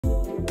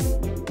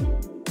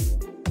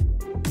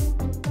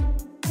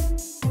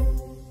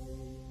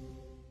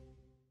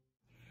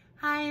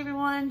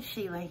everyone,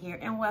 Sheila here,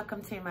 and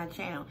welcome to my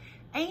channel,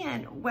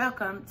 and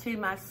welcome to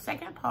my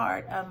second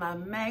part of my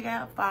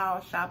mega fall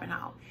shopping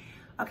haul.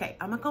 Okay,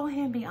 I'm gonna go ahead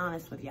and be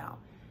honest with y'all.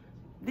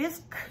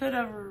 This could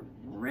have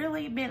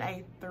really been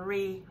a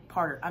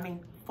three-parter. I mean,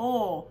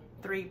 full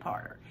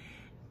three-parter.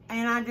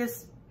 And I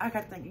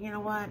got thinking, you know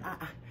what?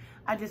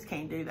 I just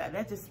can't do that.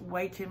 That's just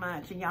way too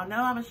much. And y'all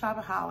know I'm a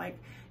shopaholic.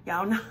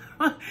 Y'all know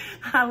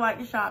I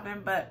like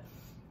shopping, but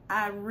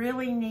I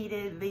really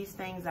needed these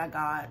things I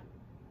got.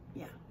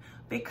 Yeah,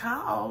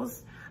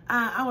 because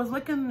I was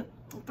looking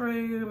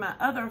through my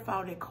other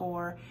fall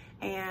decor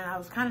and I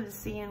was kind of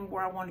seeing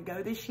where I wanted to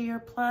go this year.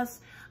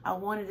 Plus, I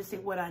wanted to see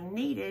what I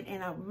needed,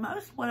 and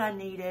most what I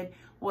needed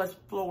was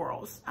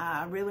florals.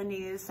 I really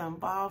needed some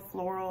fall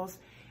florals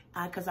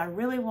because I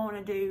really want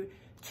to do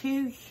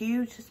two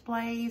huge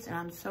displays, and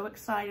I'm so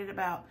excited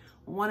about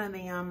one of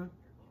them.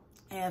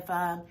 If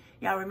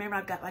y'all remember,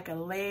 I've got like a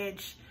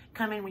ledge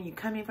coming. When you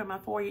come in from my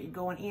foyer, you're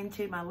going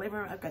into my living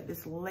room. I've got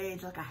this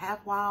ledge, like a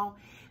half wall.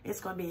 It's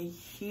going to be a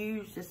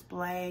huge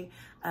display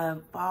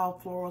of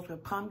fall florals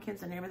with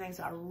pumpkins and everything.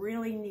 So I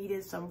really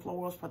needed some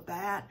florals for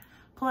that.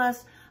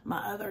 Plus my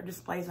other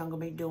displays I'm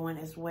going to be doing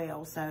as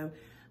well. So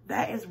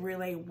that is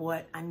really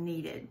what I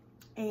needed.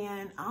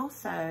 And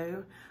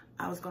also,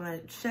 I was going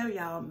to show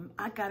y'all,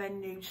 I got a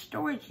new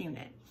storage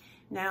unit.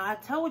 Now, I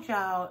told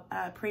y'all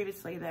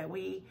previously that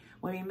when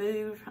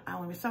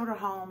we sold our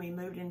home, we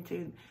moved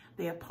into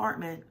the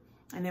apartment,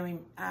 and then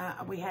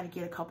we had to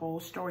get a couple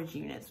storage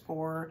units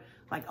for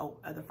like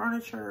the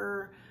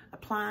furniture,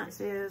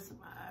 appliances,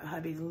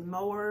 hubby's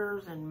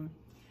mowers,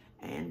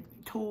 and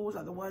tools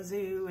like the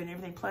wazoo and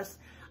everything, plus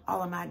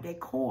all of my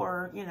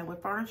decor, you know,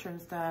 with furniture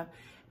and stuff.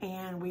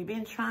 And we've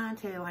been trying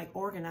to like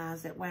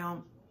organize it.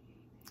 Well,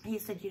 he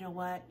said, you know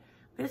what?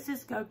 Let's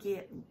just go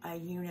get a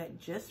unit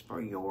just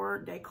for your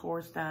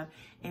decor stuff.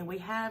 And we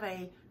have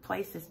a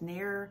place that's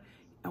near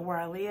where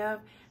I live.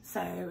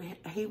 So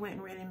he went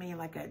and rented me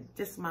like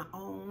just my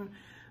own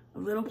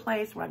little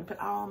place where I can put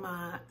all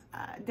my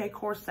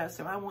decor stuff,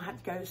 so I won't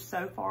have to go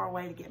so far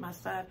away to get my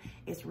stuff.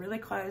 It's really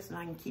close, and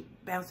I can keep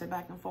bouncing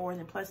back and forth.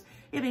 And plus,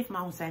 it'll be for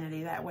my own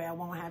sanity. That way I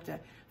won't have to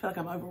feel like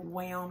I'm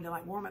overwhelmed and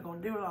like, what am I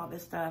going to do with all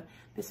this stuff?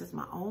 This is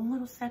my own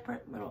little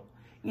separate little,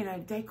 you know,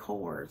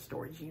 decor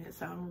storage unit.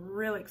 So I'm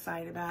really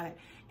excited about it.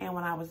 And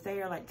when I was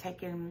there, like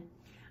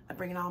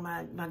bringing all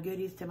my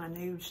goodies to my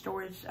new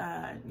storage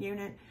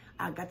unit,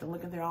 I got to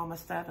looking through all my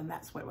stuff, and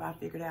that's what I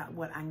figured out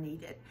what I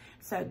needed.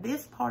 So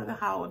this part of the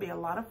haul will be a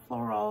lot of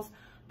florals,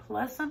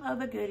 plus some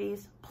other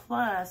goodies,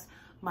 plus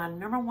my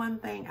number one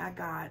thing I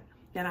got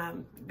that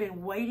I've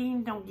been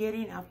waiting on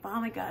getting. I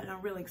finally got it, and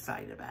I'm really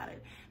excited about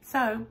it.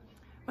 So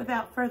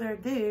without further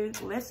ado,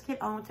 let's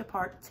get on to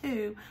part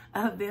two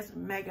of this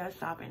mega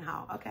shopping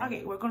haul.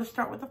 Okay, we're going to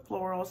start with the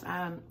florals.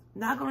 I'm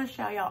not going to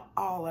show y'all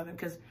all of them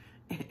because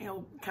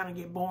it'll kind of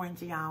get boring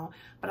to y'all,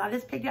 but I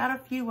just picked out a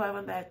few of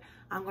them that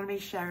I'm going to be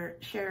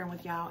sharing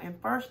with y'all. And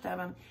first of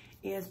them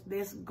is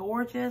this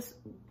gorgeous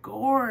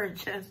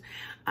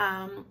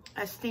a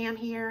stem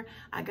here.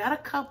 I got a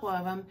couple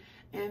of them,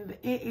 and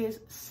it is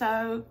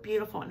so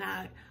beautiful.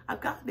 Now,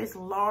 I've got this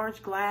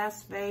large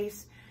glass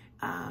vase,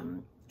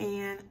 and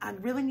I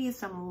really need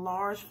some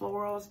large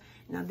florals.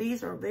 Now,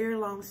 these are very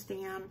long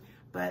stem,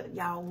 but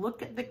y'all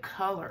look at the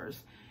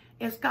colors.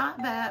 It's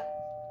got that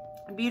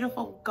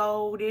beautiful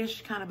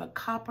goldish kind of a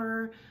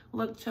copper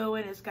look to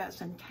it. It's got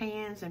some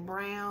tans and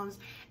browns,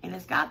 and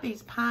it's got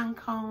these pine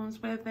cones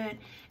with it.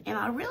 And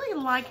I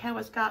really like how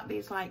it's got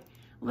these like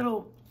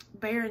little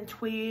barren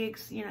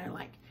twigs, you know,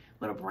 like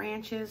little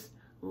branches.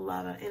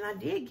 Love it. And I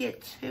did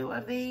get two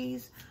of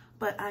these,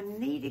 but I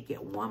need to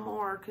get one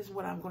more because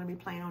what I'm going to be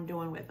planning on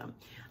doing with them.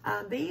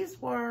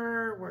 These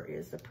were, where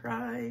is the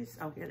price?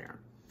 Oh, here they are.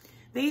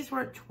 These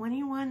were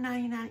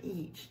 $21.99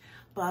 each,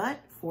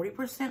 but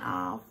 40%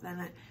 off.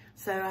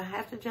 So I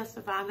have to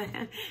justify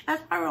that.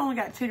 That's probably only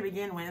got two to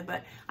begin with,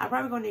 but I'm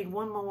probably going to need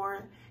one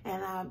more.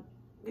 And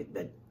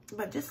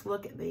but just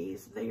look at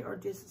these. They are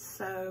just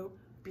so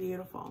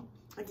beautiful.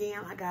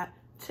 Again, I got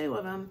two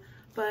of them,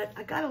 but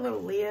I got a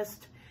little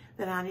list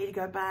that I need to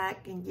go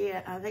back and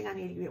get. I think I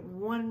need to get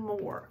one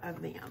more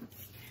of them.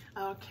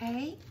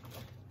 Okay.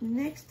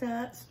 Next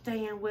up,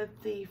 staying with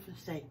the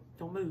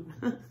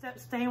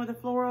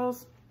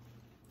florals.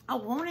 I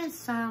wanted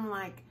some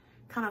like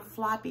kind of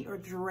floppy or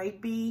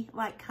drapey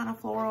like kind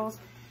of florals,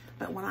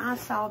 but when I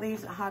saw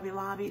these at Hobby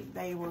Lobby,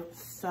 they were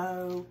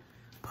so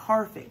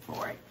perfect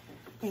for it.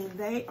 And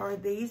they are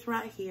these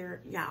right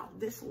here. Y'all,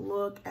 just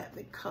look at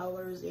the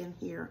colors in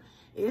here.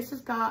 This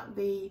has got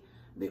the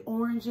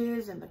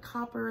oranges and the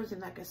coppers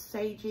and like a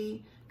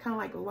sagey, kind of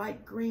like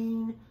light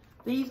green.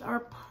 These are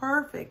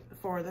perfect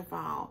for the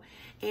fall.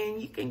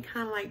 And you can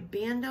kind of like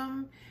bend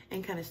them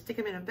and kind of stick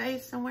them in a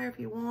vase somewhere if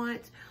you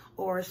want,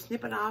 or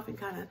snip it off and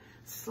kind of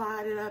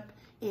slide it up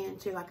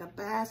into like a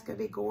basket.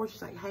 Be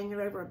gorgeous, like hang it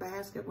over a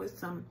basket with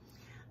some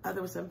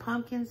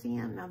pumpkins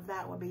in. Now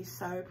that would be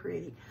so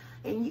pretty.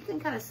 And you can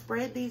kind of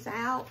spread these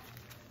out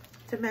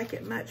to make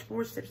it much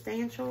more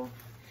substantial.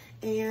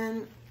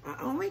 And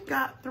I only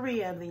got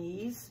 3 of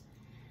these.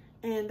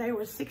 and they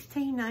were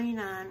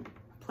 $16.99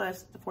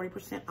 plus the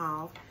 40%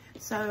 off.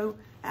 So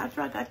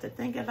after I got to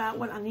think about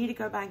what I need to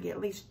go back and get at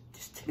least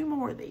just 2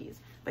 more of these.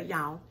 But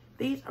y'all,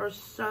 these are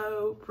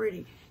so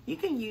pretty. You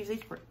can use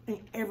these for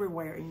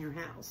everywhere in your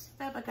house.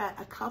 I got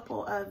a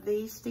couple of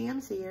these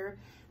stems here.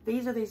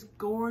 These are these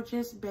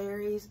gorgeous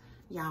berries.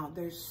 Y'all,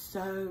 they're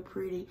so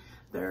pretty.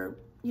 They're,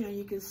 you know,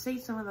 you can see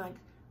some of like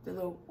the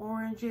little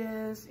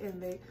oranges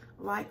and the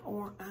light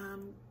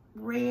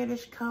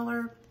reddish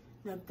color.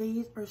 Now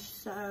these are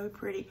so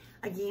pretty.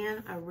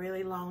 Again, a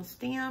really long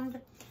stemmed.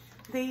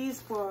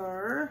 These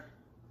were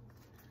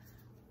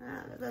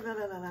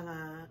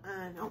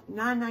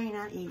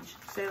 $9.99 each,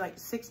 so like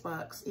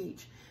 $6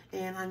 each.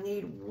 And I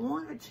need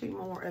 1 or 2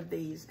 more of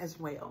these as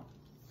well.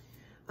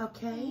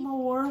 Okay,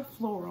 more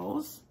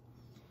florals.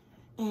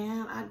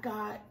 And I've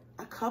got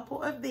a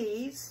couple of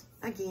these.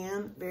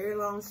 Again, very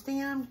long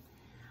stemmed.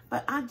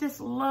 But I just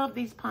love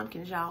these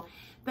pumpkins, y'all.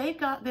 They've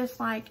got this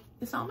like,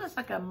 it's almost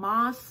like a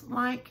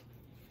moss-like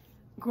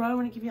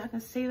growing, if y'all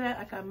can see that,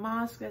 like a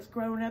moss that's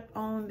growing up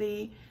on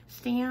the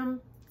stem.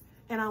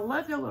 And I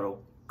love the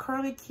little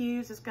curly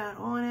cues it's got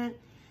on it.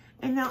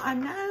 And now I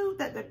know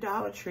that the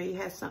Dollar Tree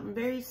has something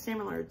very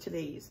similar to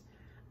these.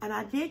 And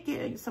I did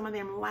get some of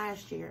them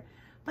last year,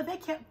 but they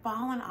kept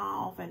falling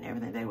off and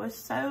everything. They were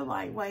so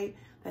lightweight,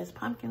 those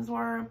pumpkins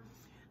were.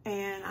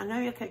 And I know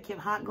you could keep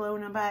hot glue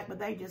in them back, but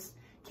they just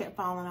kept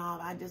falling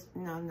off. I just,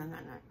 no.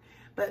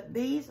 But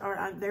these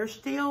are, they're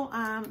still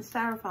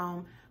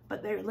styrofoam,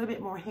 but they're a little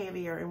bit more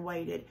heavier and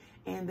weighted,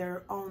 and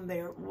they're on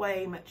their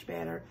way much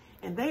better.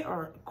 And they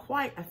are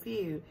quite a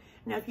few.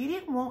 Now, if you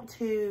didn't want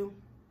to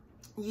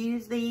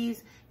use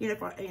these, you know,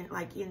 for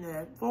like in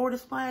the floor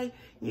display,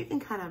 you can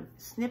kind of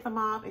snip them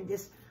off and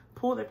just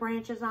pull the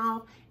branches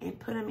off and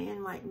put them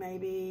in like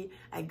maybe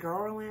a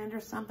garland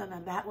or something,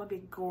 and that would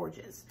be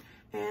gorgeous.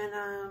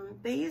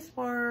 And these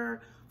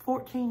were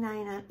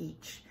 $14.99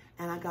 each.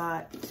 And I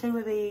got 2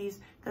 of these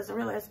because I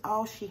realized that's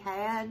all she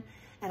had.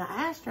 And I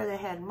asked her if they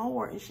had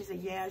more, and she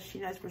said, yeah, she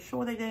knows for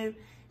sure they do.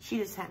 She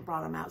just hadn't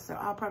brought them out. So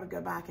I'll probably go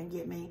back and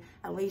get me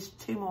at least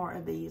 2 more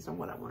of these on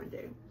what I want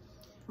to do.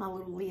 My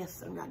little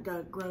list I've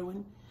got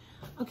growing.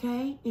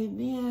 Okay, and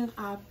then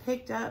I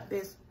picked up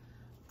this.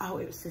 Oh,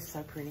 it was just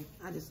so pretty.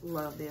 I just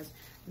love this.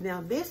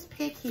 Now this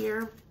pick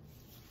here,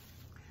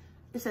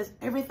 it says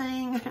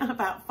everything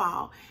about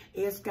fall.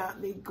 It's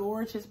got the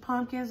gorgeous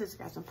pumpkins. It's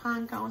got some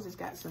pine cones. It's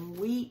got some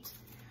wheat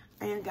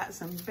and got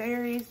some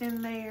berries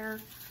in there.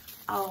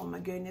 Oh my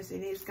goodness.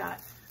 And it's got,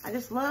 I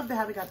just love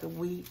how they got the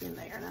wheat in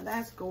there. Now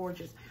that's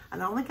gorgeous.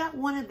 And I only got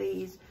 1 of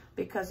these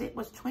because it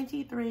was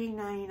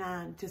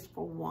 $23.99 just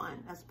for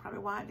 1. That's probably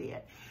why I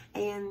did.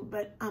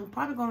 But I'm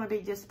probably going to be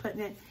just putting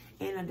it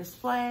in a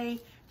display,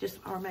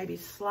 or maybe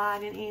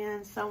sliding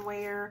in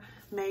somewhere,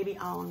 maybe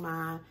on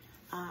my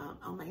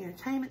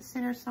entertainment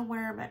center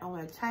somewhere, but on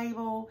a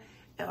table.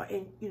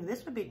 And you know,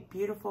 this would be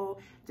beautiful,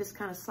 just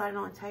kind of sliding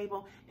on a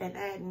table and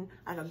adding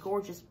like a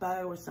gorgeous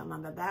bow or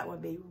something like that. That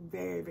would be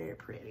very, very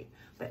pretty.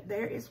 But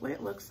there is what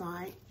it looks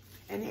like.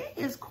 And it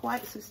is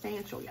quite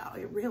substantial, y'all.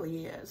 It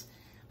really is.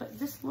 But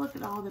just look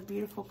at all the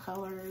beautiful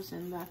colors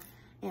and the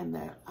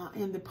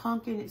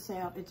pumpkin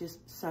itself. It's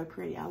just so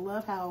pretty. I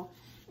love how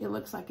it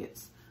looks like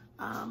it's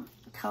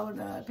colored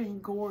up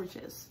and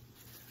gorgeous.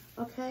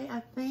 Okay, I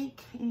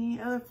think any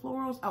other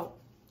florals? Oh,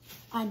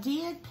 I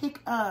did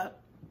pick up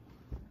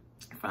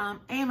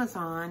from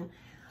Amazon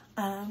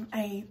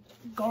a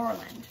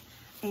garland,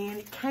 and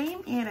it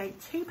came in a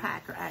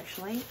 2-packer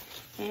actually,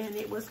 and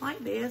it was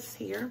like this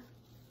here.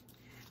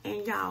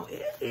 And y'all,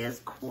 it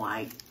is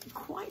quite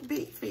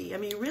beefy. I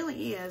mean, it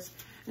really is.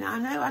 Now I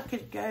know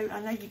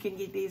you can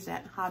get these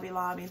at Hobby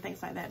Lobby and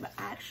things like that, but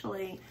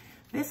actually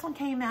this one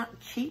came out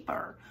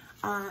cheaper.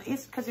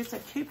 It's because it's a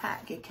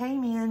 2-pack. It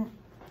came in,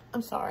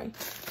 I'm sorry,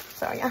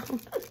 y'all.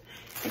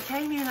 It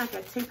came in like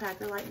a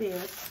 2-packer like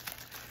this,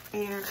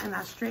 and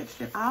I stretched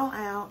it all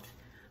out.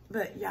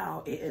 But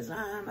y'all, it is,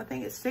 I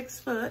think it's 6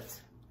 foot.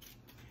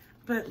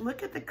 But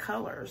look at the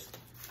colors.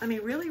 I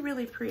mean, really,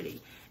 really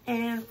pretty.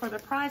 And for the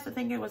price, I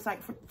think it was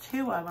like for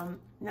 2 of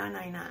them,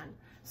 $9.99.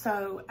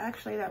 So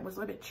actually that was a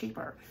little bit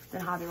cheaper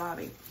than Hobby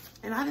Lobby.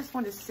 And I just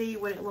wanted to see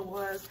what it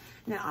was.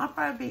 Now I'll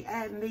probably be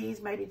adding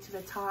these maybe to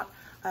the top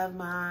of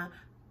my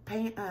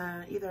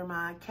either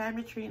my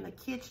cabinetry in the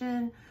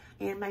kitchen,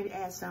 and maybe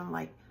add some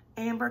like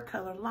amber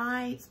color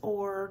lights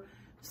or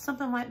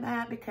something like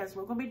that, because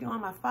we're going to be doing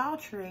my fall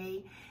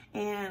tree.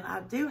 And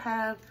I do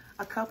have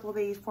a couple of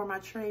these for my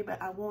tree,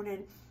 but I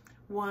wanted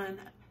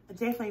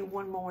definitely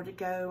one more to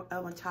go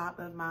on top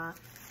of my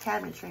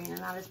cabinetry,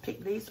 and I just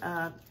picked these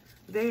up.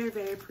 Very,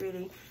 very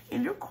pretty,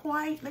 and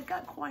they've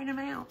got quite an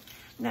amount.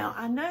 Now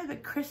I know the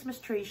Christmas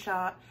tree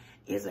shop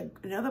is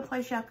another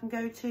place y'all can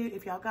go to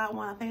if y'all got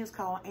one. I think it's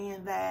called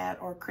And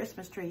That, or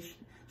Christmas tree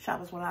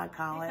shop is what I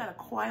call it. They've got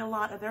quite a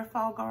lot of their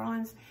fall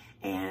garlands,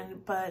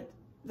 but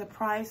the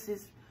price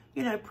is,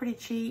 you know, pretty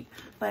cheap.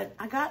 But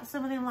I got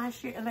some of them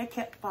last year and they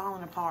kept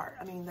falling apart.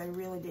 I mean, they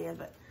really did,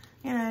 but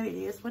you know, it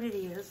is what it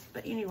is.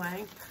 But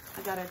anyway,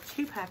 I got a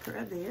 2-packer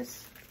of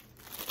this.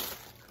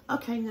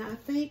 Okay, now I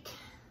think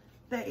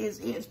that is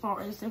it as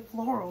far as the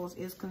florals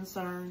is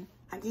concerned.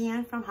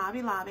 Again, from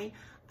Hobby Lobby,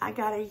 I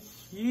got a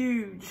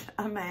huge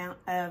amount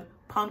of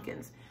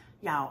pumpkins.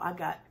 Y'all, I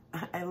got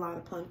a lot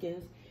of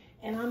pumpkins.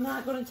 And I'm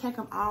not going to take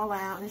them all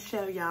out and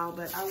show y'all,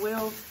 but I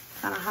will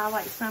kind of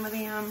highlight some of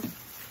them.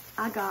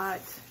 I got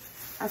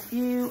a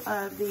few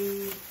of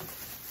these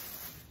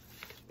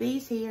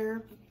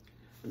here.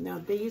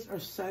 Now, these are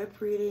so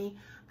pretty.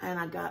 And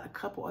I got a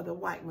couple of the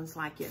white ones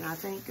like it. And I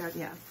think,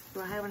 yeah,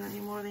 do I have any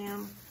more of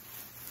them?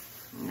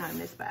 Not in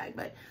this bag,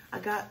 but I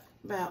got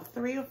about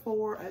 3 or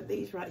 4 of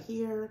these right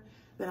here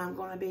that I'm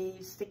going to be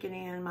sticking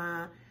in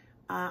my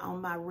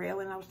on my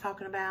railing I was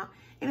talking about.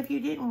 And if you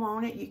didn't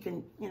want it, you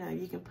can, you know,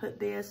 you can put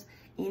this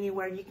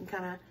anywhere. You can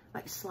kind of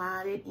like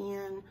slide it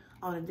in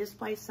on a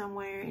display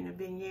somewhere in a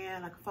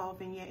vignette, like a fall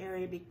vignette area.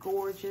 It'd be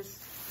gorgeous.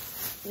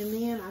 And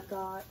then I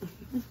got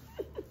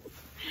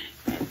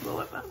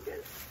full of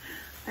pumpkins.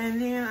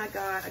 And then I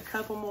got a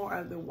couple more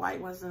of the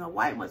white ones, and the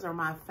white ones are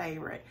my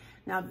favorite.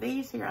 Now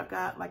these here, I've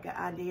got like an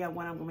idea of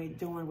what I'm gonna be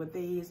doing with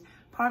these.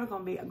 Probably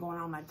gonna be going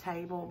on my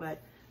table,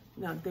 but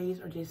you know, these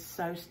are just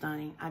so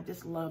stunning. I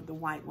just love the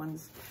white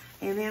ones.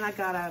 And then I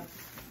got a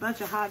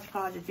bunch of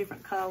hodgepodge of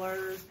different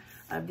colors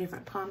of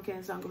different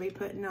pumpkins I'm gonna be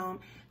putting on.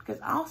 Because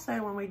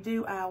also when we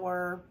do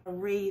our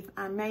wreath,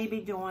 I may be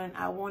doing,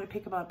 I want to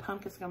pick up a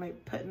pumpkin, so I'm gonna be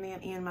putting them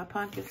in my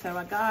pumpkin. So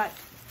I got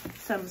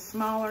some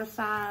smaller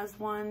size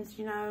ones,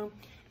 you know,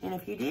 and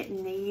if you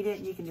didn't need it,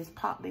 you can just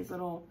pop these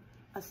little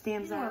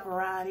stems out. A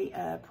variety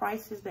of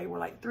prices. They were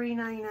like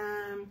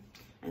 $3.99,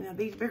 and then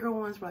these bigger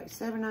ones were like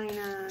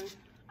 $7.99.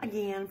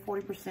 Again,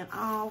 40%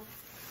 off.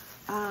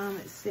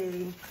 Let's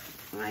see,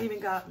 I even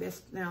got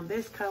this. Now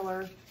this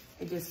color,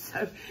 it's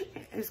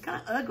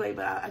kind of ugly,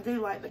 but I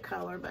do like the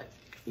color. But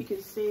you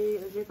can see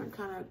the different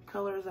kind of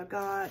colors I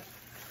got.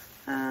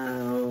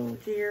 Oh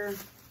dear.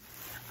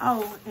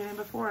 Oh, and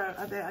before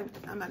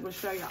I'm not going to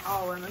show you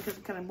all of them because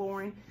it's kind of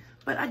boring.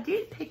 But I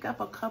did pick up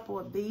a couple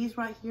of these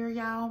right here,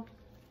 y'all.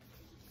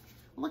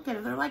 Look at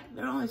it.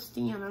 They're on a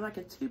stem. They're like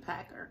a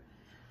 2-packer,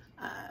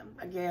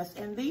 I guess.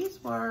 And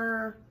these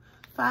were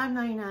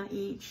 $5.99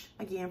 each.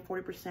 Again,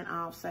 40%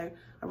 off, so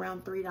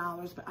around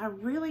 $3. But I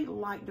really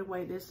like the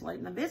way this looks.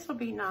 Now, this would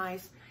be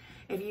nice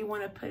if you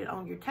want to put it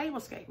on your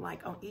tablescape,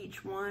 like on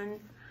each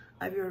one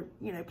of your,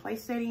 you know,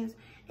 place settings,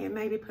 and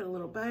maybe put a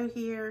little bow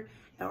here,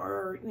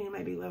 or, you know,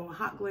 maybe a little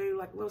hot glue,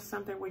 like a little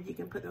something where you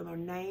can put their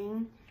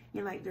name,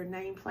 you know, like their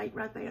name plate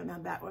right there. Now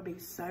that would be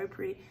so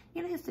pretty.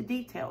 You know, it's the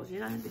details, you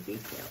know, the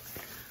details.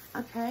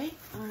 Okay,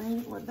 all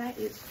right, well that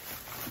is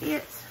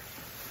it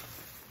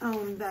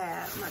on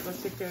that. I'm not gonna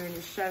sit there and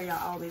just show y'all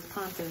all these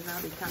pumpkins.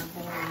 That'll be kind of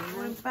boring.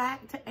 Went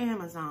back to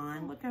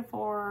Amazon looking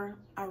for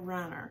a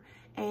runner,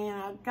 and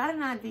I got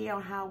an idea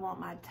on how I want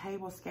my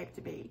tablescape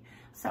to be.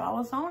 So I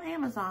was on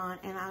Amazon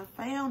and I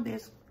found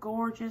this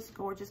gorgeous,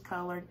 gorgeous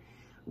colored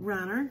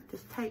runner,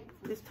 this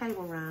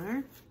table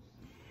runner,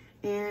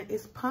 and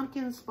it's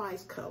pumpkin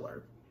spice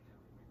color.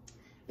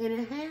 And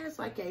it has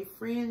like a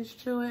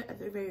fringe to it,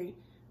 a very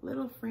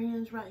little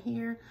fringe right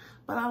here.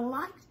 But I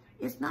like,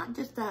 it's not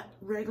just that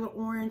regular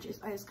orange,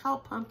 it's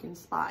called pumpkin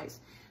spice.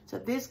 So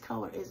this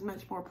color is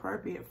much more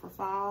appropriate for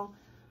fall.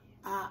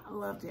 I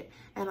loved it.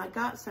 And I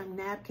got some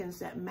napkins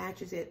that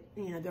matches it.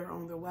 You know, they're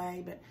on their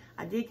way, but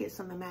I did get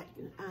some of the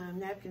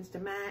napkins to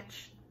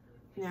match.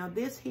 Now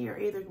this here,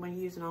 either I'm going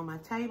to use it on my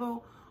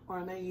table or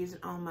I'm going to use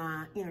it on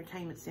my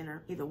entertainment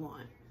center, either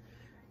one.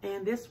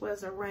 And this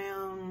was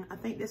around, I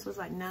think this was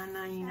like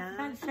 $9.99. I'm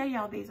going to show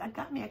y'all these. I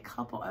got me a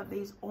couple of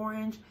these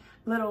orange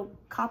little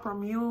copper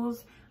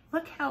mules.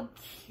 Look how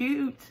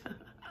cute.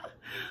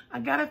 I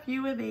got a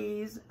few of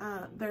these.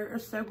 They're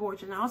so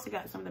gorgeous. And I also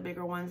got some of the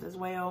bigger ones as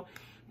well.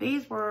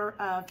 These were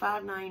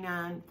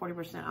 $5.99,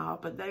 40%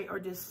 off, but they are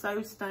just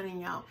so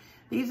stunning, y'all.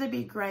 These would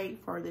be great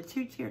for the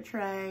 2-tier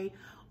tray,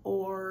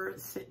 or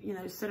sit, you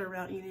know, sit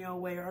around, you know,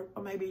 where,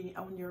 or maybe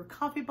on your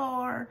coffee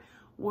bar,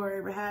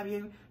 wherever have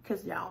you.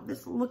 Because y'all,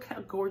 look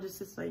how gorgeous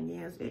this thing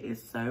is. It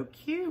is so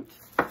cute.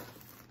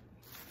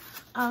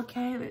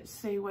 Okay, let's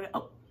see what.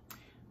 Oh,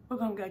 we're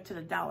gonna go to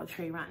the Dollar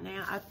Tree right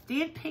now. I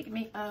did pick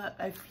me up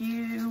a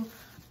few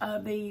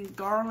of these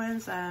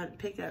garlands. I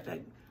picked up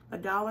a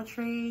Dollar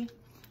Tree.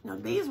 Now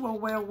these were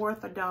well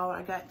worth $1.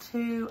 I got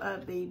 2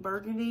 of the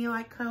burgundy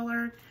like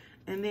color,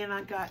 and then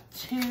I got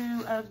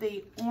 2 of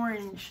the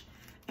orange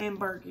and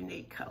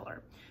burgundy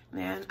color.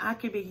 Then I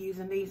could be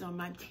using these on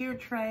my tier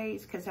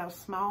trays because how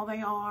small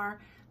they are.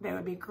 That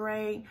would be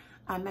great.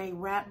 I may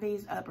wrap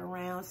these up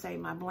around, say,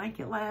 my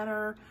blanket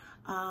ladder,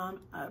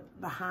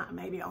 behind,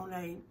 maybe on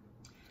a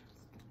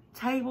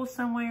table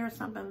somewhere or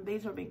something.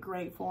 These would be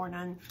great for.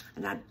 And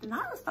I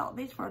just thought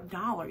these were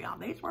 $1, y'all.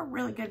 These were a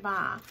really good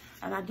buy.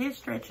 And I did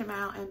stretch them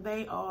out, and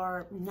they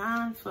are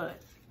 9 foot,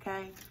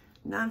 okay?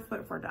 9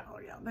 foot for $1,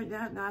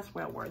 y'all. That's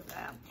well worth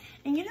that.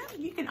 And you know,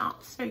 you can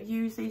also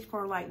use these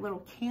for like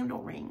little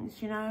candle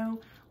rings, you know,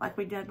 like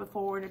we did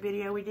before in a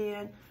video we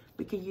did.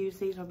 We could use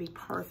these, would be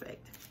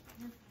perfect.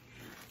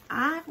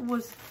 I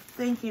was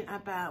thinking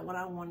about what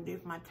I want to do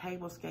for my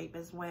tablescape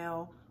as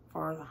well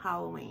for the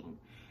Halloween.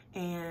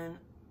 And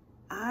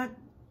I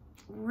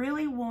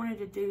really wanted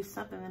to do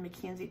something in the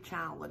Mackenzie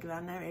child look. I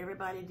know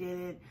everybody did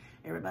it.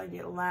 Everybody did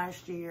it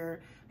last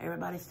year.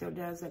 Everybody still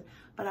does it.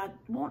 But I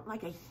want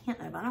like a hint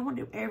of it. I don't want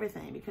to do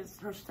everything because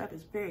her stuff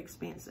is very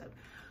expensive.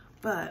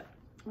 But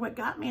what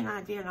got me an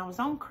idea, and I was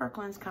on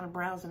Kirkland's kind of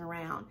browsing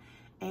around,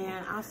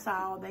 and I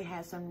saw they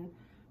had some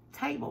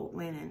table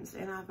linens,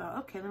 and I thought,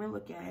 okay, let me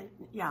look at it.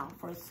 Y'all,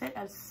 for a set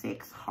of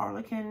 6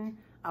 Harlequin,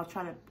 I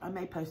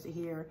may post it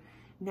here,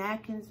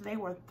 napkins, they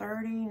were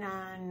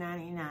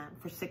 $39.99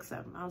 for 6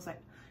 of them. I was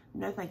like,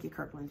 no thank you,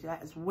 Kirkland's,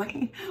 that is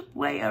way,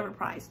 way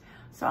overpriced.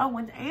 So I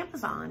went to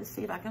Amazon to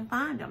see if I can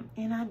find them,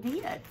 and I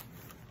did.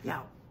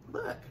 Y'all,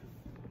 look.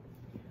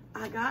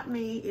 I got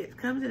me, it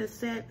comes in a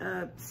set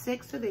of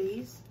 6 of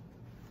these,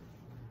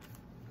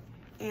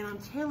 and I'm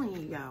telling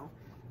you, y'all,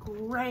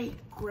 great,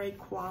 great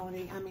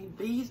quality. I mean,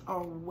 these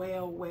are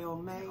well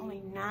made.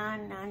 Only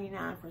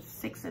 $9.99 for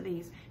 6 of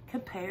these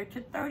compared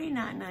to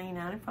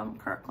 $39.99 from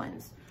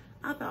Kirkland's.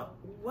 I thought,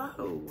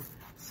 whoa.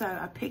 So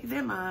I picked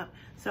them up.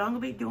 So I'm gonna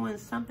be doing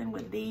something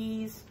with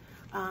these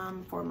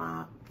for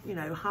my, you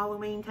know,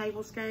 Halloween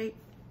tablescape.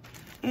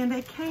 And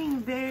they came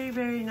very,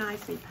 very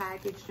nicely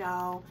packaged,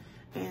 y'all.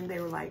 And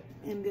they were like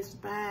in this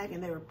bag,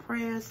 and they were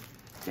pressed.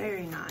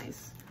 Very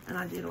nice. And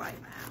I did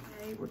like that.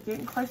 Okay, we're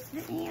getting close to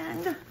the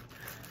end.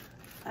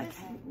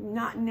 Okay,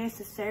 not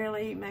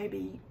necessarily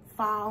maybe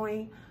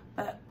fall-y,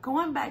 but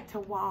going back to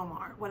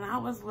Walmart, when I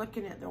was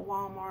looking at the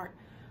Walmart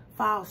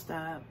fall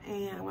stuff,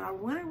 and when I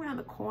went around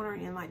the corner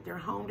in like their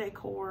home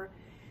decor,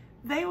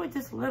 they were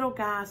just little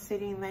guys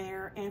sitting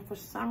there, and for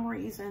some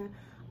reason,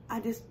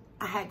 I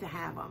had to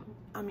have them.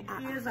 I mean,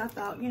 I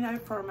thought, you know,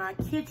 for my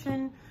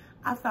kitchen,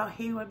 I thought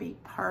he would be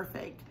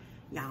perfect.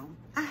 Y'all,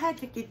 I had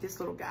to get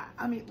this little guy.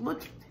 I mean,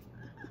 look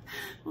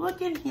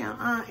at him.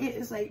 It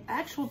is a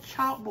actual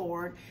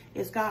chalkboard.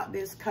 It's got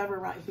this cover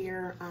right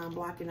here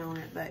blocking on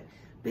it, but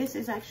this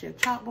is actually a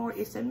chalkboard.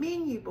 It's a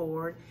menu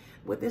board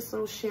with this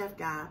little chef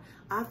guy.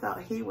 I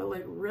thought he would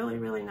look really,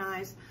 really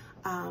nice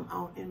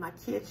in my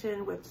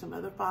kitchen with some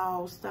other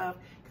fall stuff,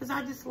 because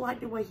I just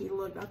liked the way he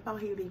looked. I thought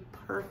he would be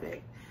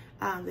perfect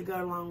to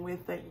go along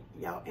with it,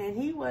 y'all. And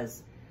he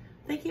was,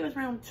 I think he was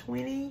around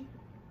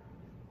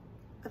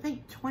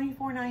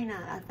 $24.99,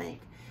 I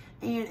think.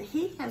 And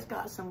he has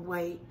got some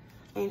weight,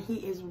 and he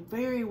is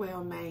very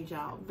well made,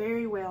 y'all.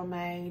 Very well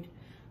made.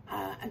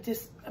 I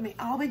mean,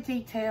 all the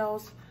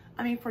details.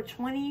 I mean, for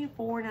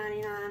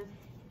 $24.99,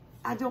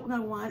 I don't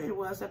know what it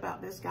was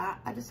about this guy.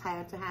 I just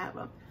had to have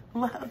him.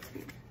 Loved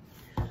him.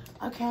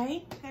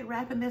 Okay,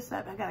 wrapping this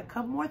up. I got a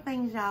couple more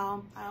things,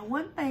 y'all.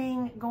 One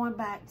thing, going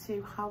back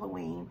to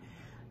Halloween.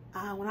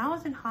 When I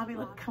was in Hobby,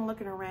 kind of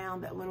looking around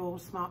that little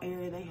small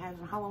area they had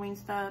some Halloween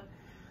stuff,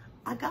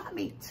 I got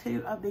me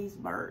 2 of these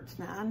birds.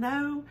 Now, I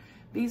know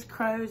these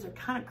crows are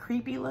kind of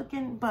creepy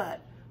looking,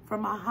 but for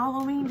my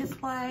Halloween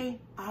display,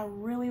 I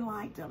really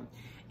liked them.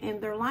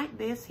 And they're like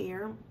this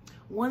here.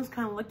 One's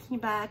kind of looking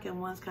back and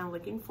one's kind of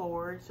looking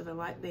forward. So they're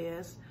like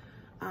this,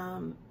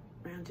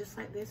 just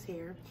like this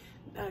here.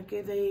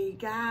 The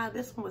guy,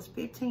 this one was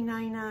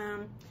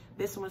 $15.99.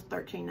 This one was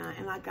 $13.99,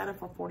 and I got it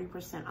for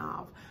 40%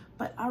 off.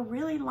 But I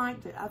really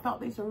liked it. I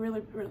thought these were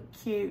really, really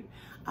cute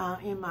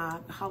in my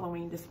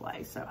Halloween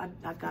display. So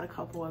I got a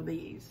couple of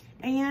these.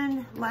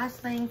 And last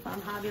thing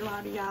from Hobby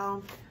Lobby,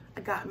 y'all,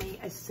 I got me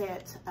a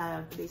set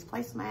of these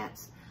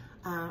placemats,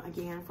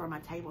 again, for my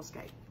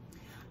tablescape.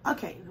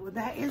 Okay, well,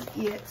 that is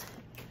it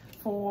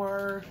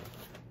for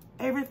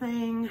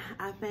everything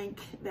I think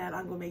that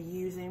I'm going to be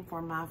using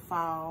for my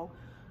fall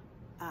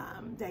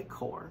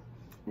decor.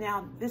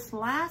 Now, this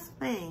last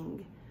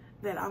thing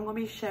that I'm going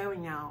to be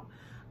showing y'all,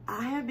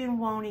 I have been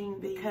wanting,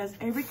 because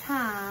every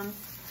time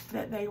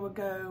that they would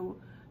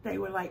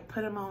like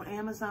put them on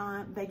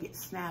Amazon, they get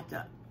snapped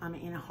up, I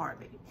mean, in a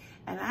heartbeat.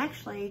 And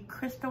actually,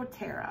 Crystal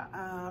Terra,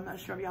 I'm not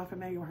sure if y'all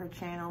familiar with her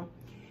channel,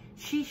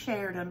 she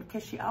shared them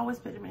because she always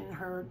put them in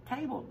her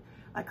table,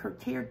 like her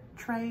tier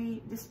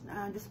tray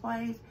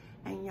displays.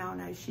 And y'all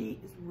know she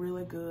is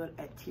really good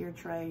at tier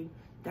tray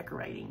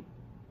decorating.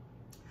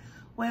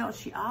 Well,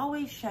 she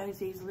always shows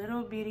these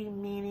little bitty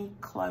mini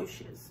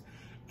cloches.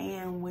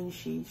 And when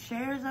she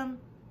shares them,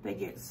 they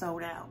get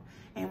sold out.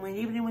 And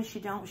even when she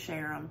don't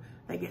share them,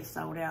 they get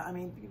sold out. I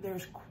mean, they're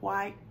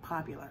quite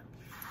popular.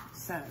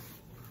 So,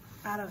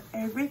 out of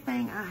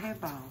everything I have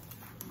bought,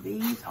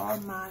 these are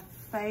my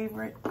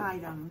favorite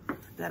item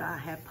that I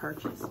have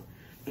purchased.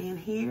 And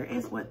here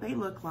is what they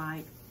look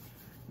like.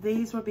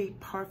 These would be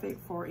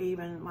perfect for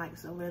even like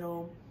a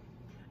little,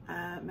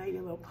 maybe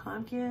a little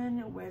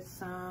pumpkin with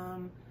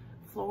some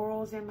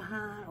florals in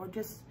behind, or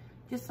just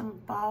some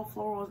fall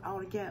florals all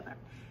together.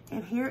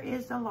 And here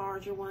is the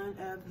larger one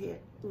of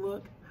it.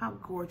 Look how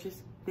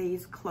gorgeous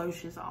these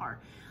cloches are.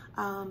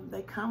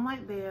 They come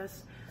like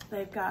this.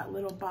 They've got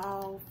little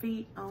ball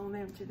feet on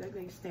them so they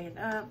can stand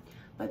up.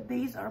 But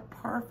these are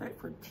perfect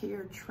for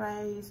tiered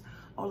trays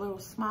or little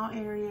small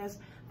areas.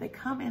 They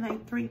come in a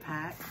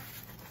 3-pack.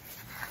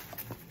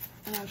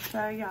 And I'll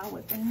show y'all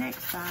what the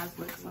next size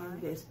looks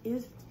like. This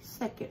is the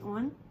second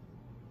one.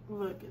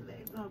 Look at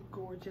that, how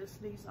gorgeous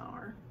these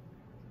are.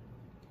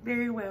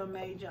 Very well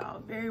made, y'all.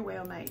 Very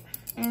well made.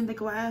 And the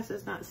glass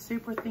is not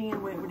super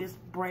thin where it would just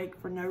break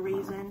for no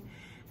reason.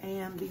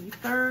 And the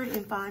third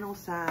and final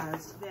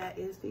size, that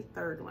is the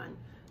third one.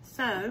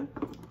 So,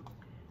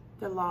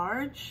 the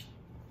large,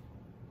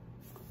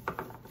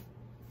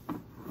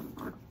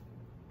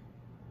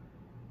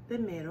 the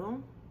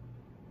middle,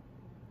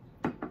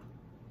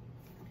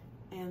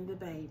 and the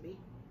baby.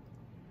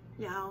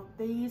 Y'all,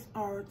 these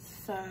are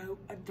so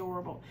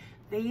adorable.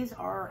 These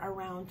are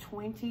around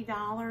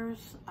 $20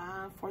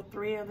 for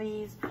 3 of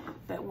these,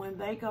 but when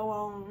they go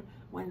on,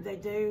 when they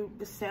do,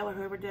 the seller,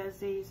 whoever does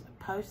these,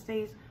 post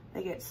these,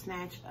 they get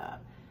snatched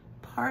up.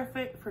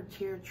 Perfect for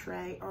tier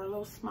tray or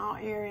little small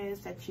areas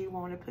that you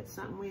want to put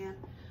something with.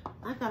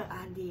 I got an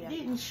idea. I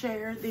didn't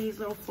share these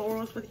little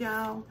florals with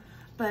y'all,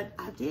 but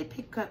I did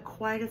pick up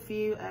quite a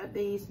few of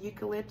these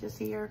eucalyptus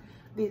here.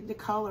 The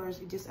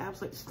colors are just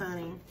absolutely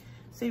stunning.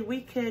 See,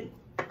 we could,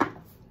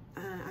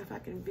 if I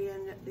can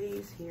bend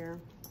these here.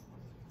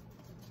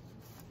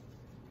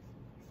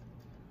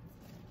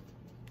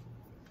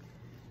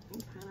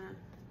 And kind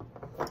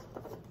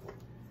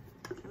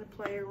of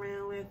play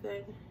around with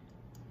it.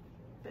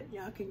 But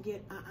y'all can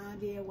get an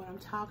idea what I'm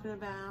talking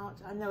about.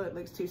 I know it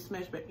looks too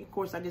smushed, but of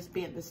course I just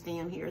bent the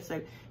stem here.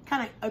 So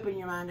kind of open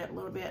your mind up a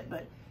little bit.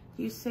 But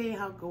you see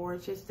how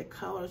gorgeous the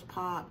colors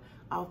pop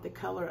off the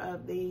color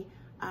of the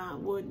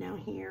wood down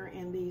here,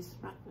 and these,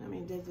 I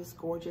mean, they're just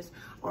gorgeous.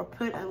 Or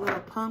put a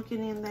little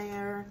pumpkin in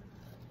there.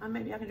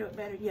 Maybe I can do it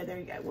better. Yeah, there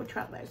you go. We'll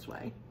try it this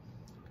way.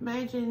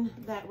 Imagine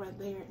that right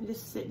there,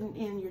 just sitting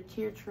in your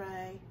tier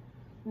tray.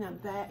 Now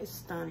that is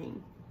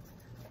stunning.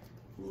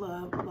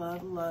 Love,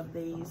 love, love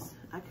these.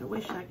 I could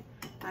wish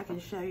I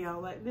could show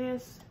y'all like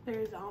this.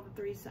 There's all the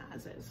 3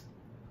 sizes.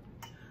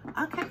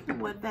 Okay,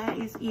 well that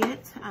is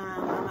it.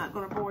 I'm not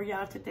going to bore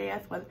y'all to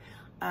death with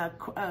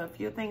a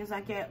few things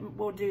I get.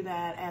 We'll do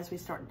that as we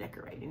start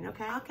decorating,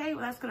 okay? Okay,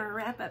 well that's going to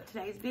wrap up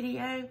today's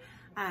video.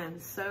 I'm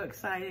so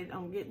excited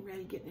on getting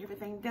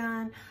everything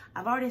done.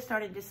 I've already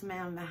started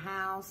dismantling the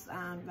house,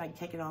 like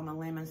taking all my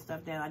lemon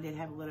stuff down. I did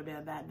have a little bit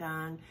of that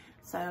done.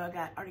 So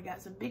I already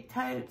got some big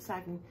totes. I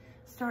can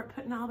start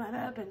putting all that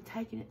up and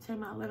taking it to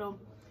my little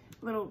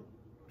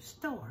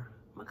store.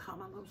 I'm gonna call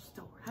my little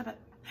store. How about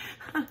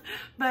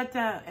but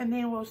and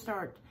then we'll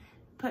start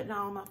putting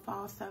all my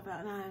fall stuff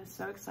out, and I'm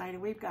so excited.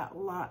 We've got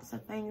lots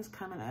of things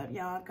coming up,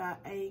 y'all. I've got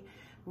a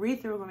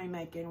wreath we're gonna be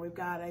making. We've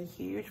got a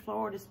huge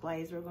floral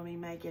displays we're gonna be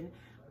making,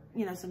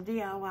 you know, some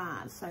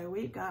DIYs. So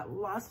we've got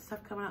lots of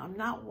stuff coming out. I'm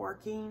not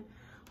working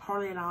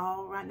hardly at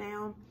all right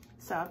now,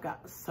 so I've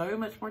got so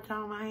much more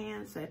time on my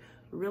hands to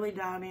really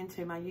dive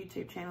into my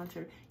YouTube channel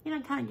to, you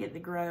know, kind of get the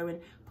grow. And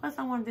plus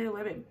I want to do a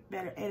little bit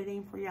better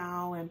editing for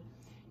y'all, and,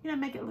 you know,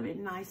 make it a little bit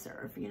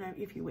nicer, if, you know,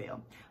 if you will.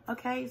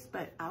 Okay,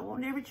 but I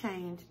won't ever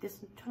change.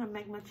 Just trying to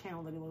make my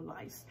channel a little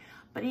nice.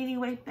 But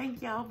anyway,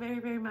 thank y'all very,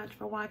 very much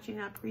for watching.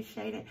 I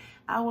appreciate it.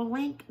 I will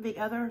link the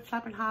other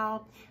shopping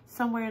haul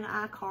somewhere in the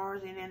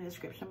iCards and in the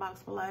description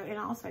box below. And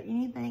also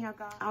anything I've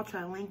got, I'll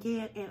try to link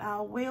it. And I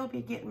will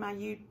be getting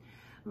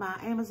my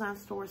Amazon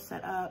store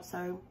set up.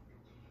 So,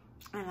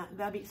 and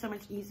that'll be so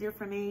much easier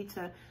for me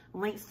to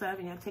link stuff,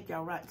 and I'll take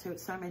y'all right to it,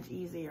 so much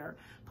easier.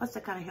 Plus,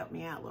 that kind of helped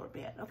me out a little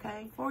bit,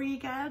 okay? Before you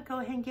go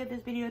ahead and give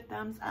this video a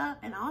thumbs up.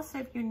 And also,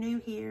 if you're new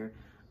here,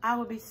 I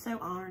would be so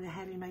honored to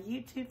have you in my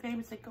YouTube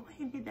family. So go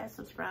ahead and hit that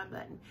subscribe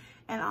button.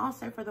 And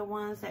also for the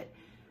ones that,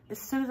 as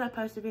soon as I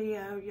post a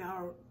video,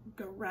 y'all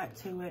go right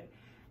to it.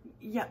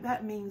 Yeah,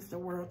 that means the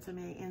world to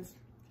me. And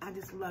I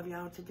just love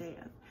y'all to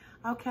death.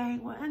 Okay,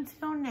 well,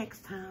 until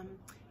next time,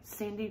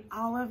 sending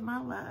all of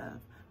my love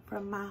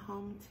from my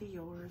home to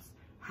yours.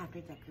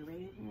 Happy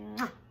decorating.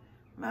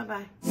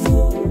 Bye-bye.